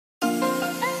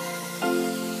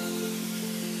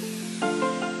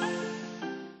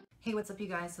Hey, what's up you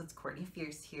guys? So it's Kourtney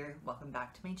Fierce here. Welcome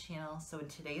back to my channel. So in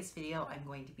today's video, I'm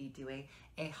going to be doing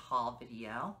a haul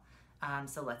video.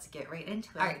 So let's get right into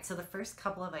it. All right, so the first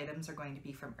couple of items are going to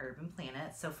be from Urban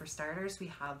Planet. So for starters, we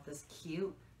have this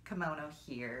cute kimono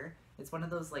here. It's one of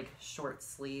those like short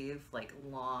sleeve, like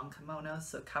long kimonos,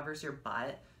 so it covers your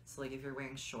butt. So like if you're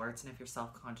wearing shorts and if you're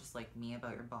self-conscious like me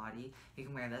about your body, you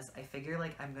can wear this. I figure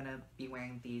like I'm gonna be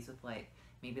wearing these with like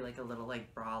maybe like a little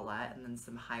like bralette and then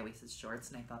some high-waisted shorts,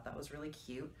 and I thought that was really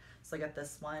cute. So I got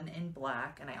this one in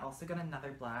black, and I also got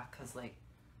another black because like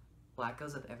black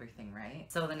goes with everything, right?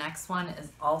 So the next one is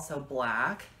also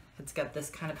black. It's got this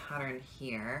kind of pattern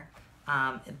here.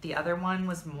 The other one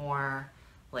was more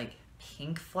like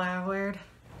pink flowered,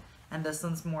 and this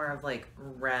one's more of like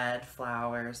red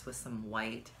flowers with some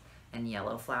white and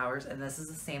yellow flowers, and this is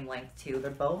the same length too.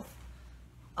 They're both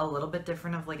a little bit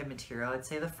different of like a material. I'd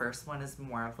say the first one is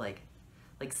more of like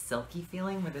silky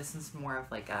feeling, where this is more of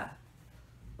like a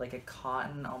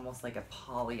cotton, almost like a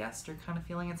polyester kind of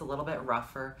feeling. It's a little bit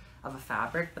rougher of a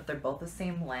fabric, but they're both the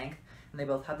same length, and they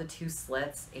both have the two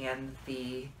slits and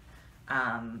the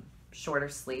shorter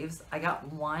sleeves. I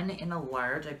got one in a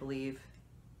large, I believe.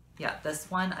 Yeah, this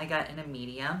one I got in a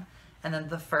medium, and then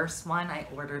the first one I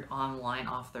ordered online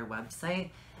off their website,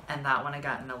 and that one I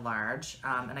got in a large,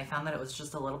 and I found that it was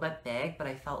just a little bit big, but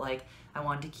I felt like I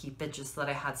wanted to keep it just so that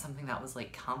I had something that was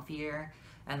like comfier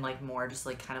and like more just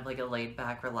like kind of like a laid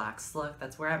back, relaxed look.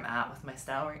 That's where I'm at with my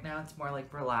style right now. It's more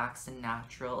like relaxed and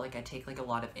natural. Like I take like a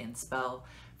lot of inspo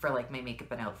for like my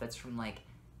makeup and outfits from like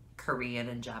Korean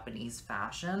and Japanese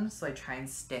fashion, so I try and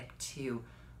stick to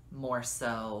more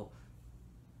so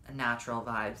natural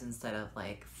vibes instead of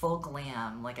like full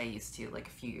glam like I used to like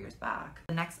a few years back.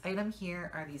 The next item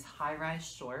here are these high-rise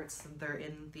shorts. They're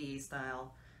in the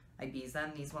style Ibiza,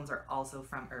 and these ones are also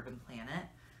from Urban Planet.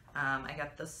 I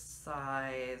got the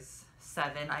size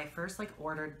 7. I first like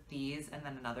ordered these and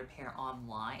then another pair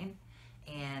online,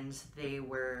 and they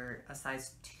were a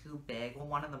size too big. Well,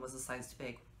 one of them was a size too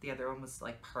big, the other one was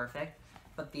like perfect,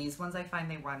 but these ones I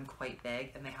find they run quite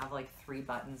big, and they have like 3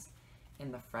 buttons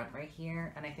in the front right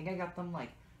here, and I think I got them like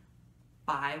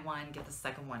buy one get the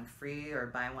second one free, or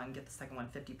buy one get the second one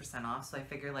 50% off. So I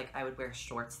figured like I would wear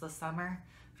shorts this summer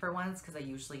for once, because I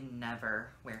usually never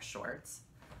wear shorts,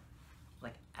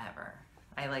 like ever.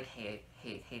 I like hate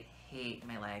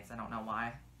my legs. I don't know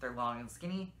why. They're long and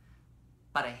skinny,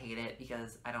 but I hate it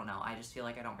because I don't know, I just feel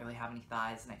like I don't really have any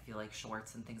thighs, and I feel like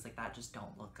shorts and things like that just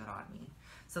don't look good on me.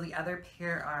 So the other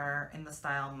pair are in the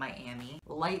style Miami.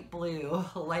 Light blue,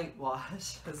 light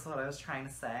wash is what I was trying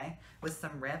to say, with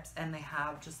some rips, and they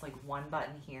have just like one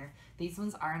button here. These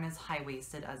ones aren't as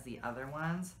high-waisted as the other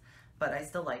ones, but I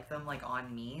still like them like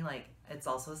on me. Like it's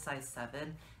also a size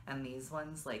 7, and these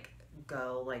ones like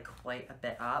go like quite a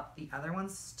bit up. The other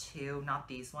ones too, not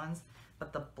these ones,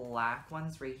 but the black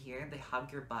ones right here, they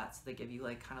hug your butt, so they give you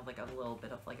like kind of like a little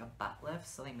bit of like a butt lift,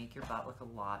 so they make your butt look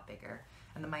a lot bigger.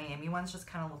 And the Miami ones just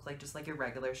kind of look like just like your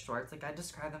regular shorts. Like I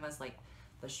describe them as like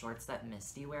the shorts that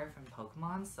Misty wear from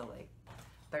Pokemon, so like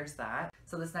there's that.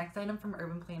 So this next item from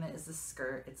Urban Planet is this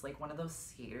skirt. It's like one of those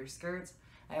skater skirts.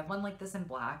 I have one like this in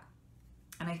black,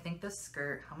 and I think this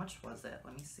skirt, how much was it?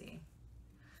 Let me see.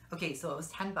 Okay, so it was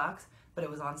 10 bucks, but it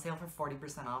was on sale for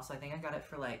 40% off, so I think I got it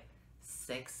for like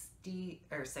 $6.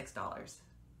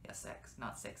 Yeah, 6,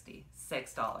 not 60,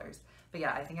 $6. But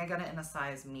yeah, I think I got it in a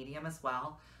size medium as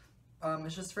well.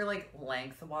 It's just for like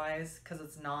lengthwise, because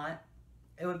it's not,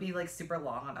 it would be like super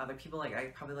long on other people. Like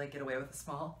I'd probably like get away with a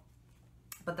small,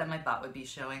 but then my butt would be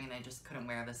showing, and I just couldn't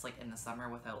wear this like in the summer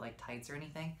without like tights or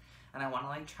anything. And I want to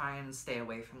like try and stay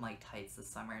away from like tights this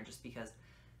summer, just because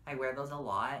I wear those a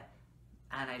lot,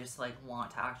 and I just like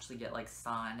want to actually get like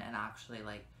sun and actually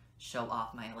like show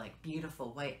off my like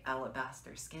beautiful white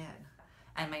alabaster skin.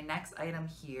 And my next item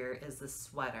here is this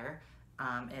sweater.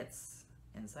 It's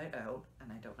inside out, and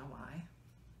I don't know why.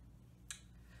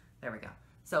 There we go.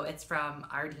 So it's from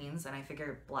Ardene's, and I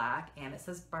figure black, and it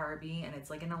says Barbie, and it's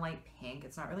like in a light pink.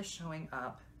 It's not really showing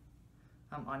up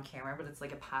on camera, but it's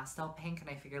like a pastel pink, and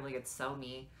I figure like it's so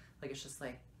me. Like it's just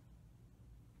like,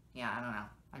 yeah, I don't know.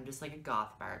 I'm just like a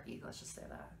goth Barbie, let's just say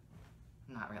that.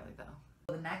 Not really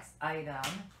though. The next item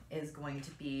is going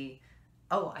to be,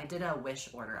 oh, I did a Wish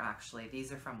order actually.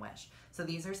 These are from Wish. So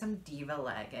these are some Diva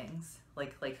leggings,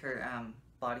 like her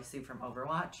bodysuit from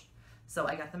Overwatch. So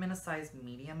I got them in a size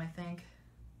medium, I think.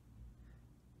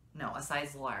 No, a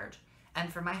size large.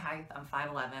 And for my height, I'm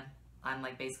 5'11". I'm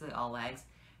like basically all legs.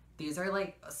 These are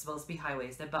like supposed to be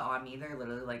high-waisted, but on me they're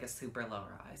literally like a super low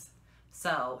rise.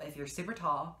 So if you're super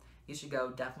tall, you should go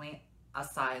definitely a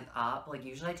size up. Like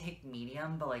usually I take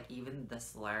medium, but like even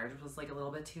this large was like a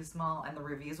little bit too small, and the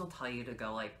reviews will tell you to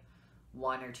go like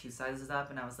 1 or 2 sizes up,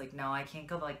 and I was like, no, I can't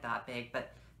go like that big.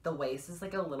 But the waist is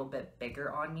like a little bit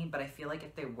bigger on me, but I feel like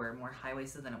if they were more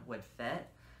high-waisted, then it would fit.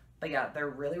 But yeah, they're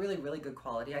really, really, really good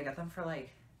quality. I got them for like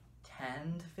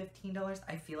 $10 to $15.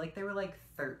 I feel like they were like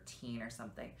 13 or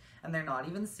something, and they're not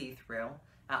even see-through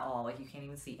at all. Like, you can't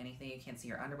even see anything. You can't see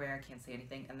your underwear, can't see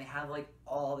anything, and they have like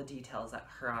all the details that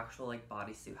her actual like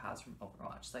bodysuit has from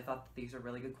Overwatch. So I thought that these are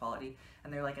really good quality,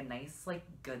 and they're like a nice like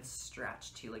good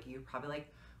stretch too. Like, you could probably like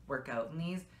work out in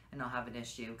these and not have an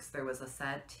issue, because there was a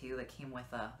set too that came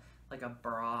with a like a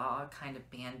bra kind of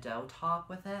bandeau top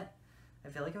with it. I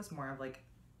feel like it was more of like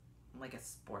a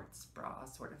sports bra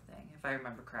sort of thing, if I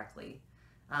remember correctly.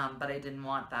 But I didn't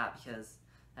want that because,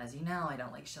 as you know, I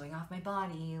don't like showing off my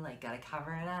body, like gotta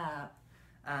cover it up.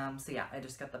 So yeah, I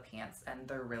just got the pants, and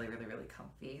they're really, really, really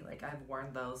comfy. Like, I've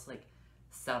worn those like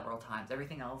several times.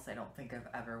 Everything else I don't think I've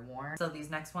ever worn. So these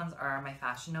next ones are my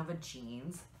Fashion Nova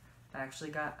jeans. I actually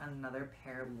got another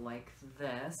pair like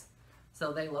this.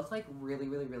 So they look like really,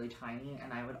 really, really tiny,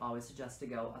 and I would always suggest to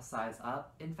go a size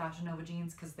up in Fashion Nova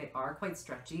jeans because they are quite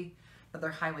stretchy, but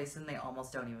they're high-waisted and they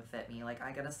almost don't even fit me. Like,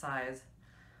 I got a size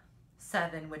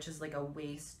 7, which is like a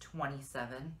waist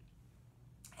 27,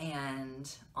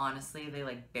 and honestly, they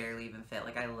like barely even fit.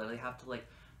 Like, I literally have to like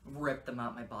rip them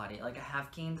out my body. Like, I have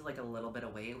gained like a little bit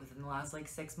of weight within the last like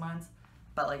 6 months,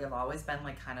 but like I've always been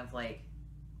like kind of like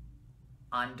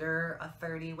under a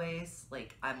 30 waist.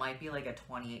 Like, I might be like a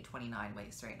 28, 29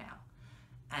 waist right now,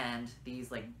 and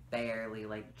these like barely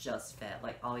like just fit.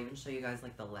 Like, I'll even show you guys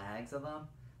like the legs of them.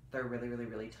 They're really, really,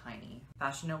 really tiny.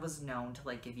 Fashion Nova's known to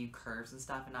like give you curves and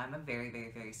stuff, and I'm a very,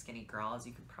 very, very skinny girl, as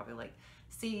you can probably like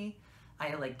see.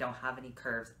 I like don't have any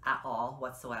curves at all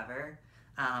whatsoever,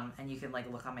 and you can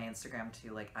like look on my Instagram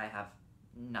too. Like, I have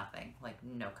nothing, like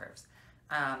no curves.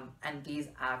 And these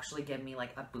actually give me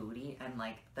like a booty and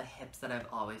like the hips that I've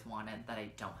always wanted that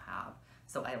I don't have.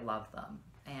 So I love them,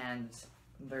 and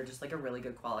they're just like a really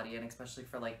good quality, and especially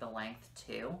for like the length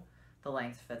too. The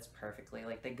length fits perfectly.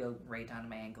 Like, they go right down to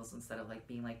my ankles instead of like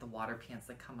being like the water pants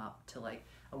that come up to like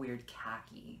a weird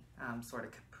khaki sort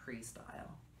of capri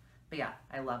style. But yeah,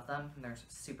 I love them, and they're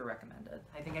super recommended.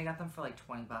 I think I got them for like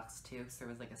 20 bucks too, because there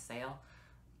was like a sale.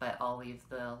 But I'll leave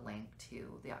the link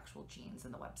to the actual jeans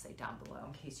in the website down below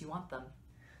in case you want them.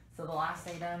 So the last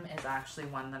item is actually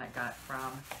one that I got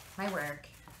from my work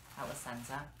at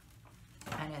LaSenza,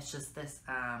 and it's just this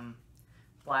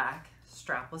black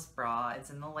strapless bra.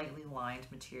 It's in the lightly lined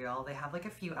material. They have like a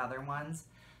few other ones,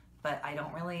 but I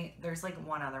don't really, there's like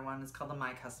one other one, it's called the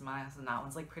My Customize, and that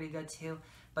one's like pretty good too.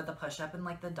 But the push-up and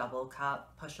like the double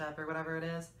cup push-up or whatever it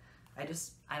is,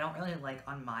 I don't really like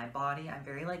on my body. I'm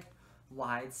very like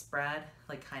widespread,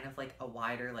 like kind of like a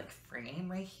wider like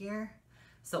frame right here.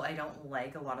 So I don't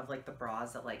like a lot of like the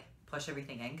bras that like push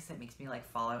everything in, because it makes me like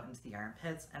fall out into the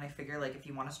armpits. And I figure like if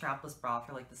you want a strapless bra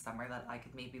for like the summer that I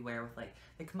could maybe wear with like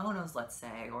the kimonos, let's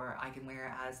say, or I can wear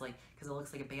it as like, because it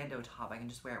looks like a bandeau top, I can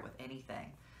just wear it with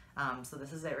anything. So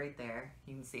this is it right there.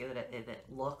 You can see that it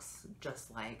looks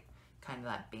just like kind of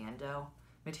that bandeau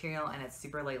material, and it's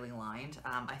super lightly lined.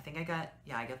 I think I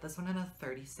got this one in a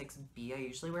 36B. I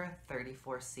usually wear a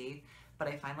 34C, but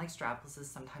I find like straplesses,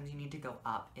 sometimes you need to go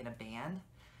up in a band,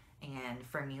 and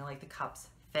for me, like, the cups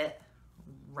fit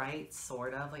right,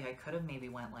 sort of. Like, I could have maybe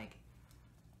went like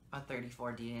a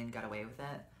 34D and got away with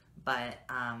it, but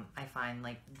I find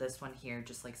like this one here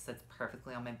just like sits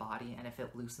perfectly on my body, and if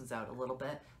it loosens out a little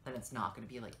bit, then it's not going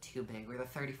to be like too big. Where the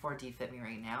 34D fit me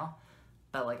right now,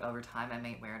 but like over time I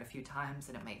might wear it a few times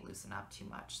and it might loosen up too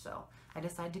much. So I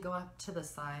decided to go up to this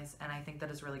size, and I think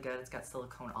that is really good. It's got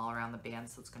silicone all around the band,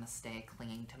 so it's going to stay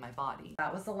clinging to my body.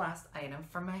 That was the last item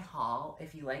from my haul.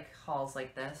 If you like hauls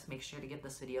like this, make sure to give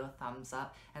this video a thumbs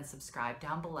up and subscribe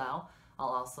down below. I'll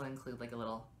also include like a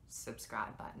little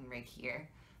subscribe button right here.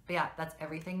 But yeah, that's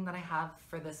everything that I have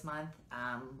for this month.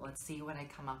 Let's see what I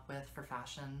come up with for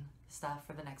fashion stuff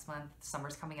for the next month.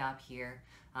 Summer's coming up here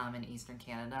in Eastern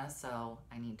Canada, so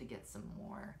I need to get some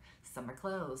more summer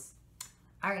clothes.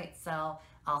 All right, so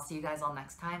I'll see you guys all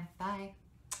next time. Bye.